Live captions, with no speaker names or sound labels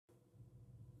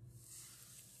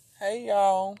Hey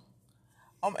y'all,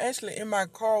 I'm actually in my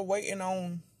car waiting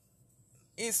on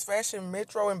East Fashion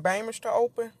Metro and Bainbridge to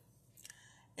open.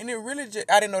 And it really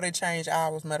I didn't know they changed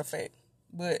hours, matter of fact.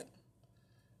 But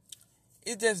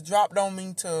it just dropped on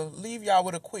me to leave y'all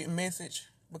with a quick message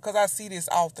because I see this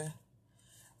often.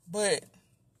 But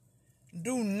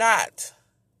do not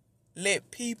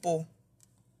let people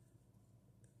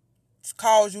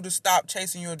cause you to stop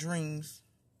chasing your dreams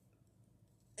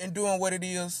and doing what it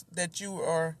is that you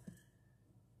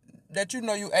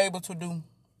know you're able to do.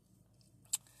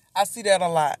 I see that a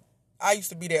lot. I used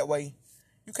to be that way.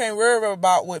 You can't worry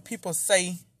about what people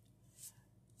say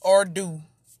or do,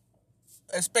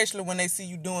 especially when they see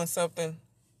you doing something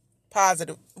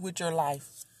positive with your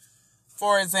life.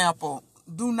 For example,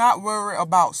 do not worry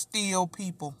about still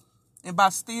people. And by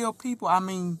still people, I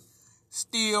mean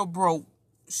still broke,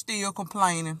 still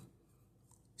complaining,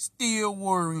 still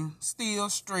worrying, still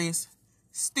stressed,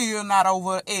 still not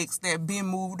over an ex that been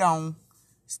moved on,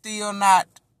 still not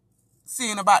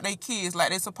seeing about their kids like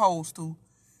they supposed to.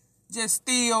 Just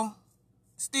still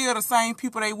the same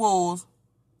people they was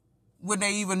when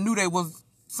they even knew they was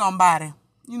somebody.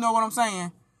 You know what I'm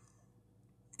saying?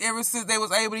 Ever since they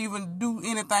was able to even do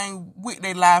anything with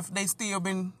their life, they still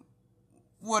been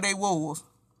where they was.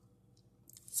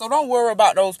 So don't worry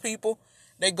about those people.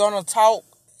 They're gonna talk.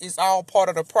 It's all part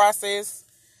of the process.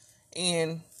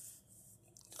 And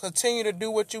continue to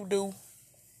do what you do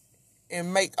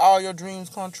and make all your dreams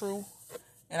come true.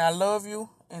 And I love you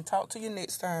and talk to you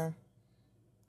next time.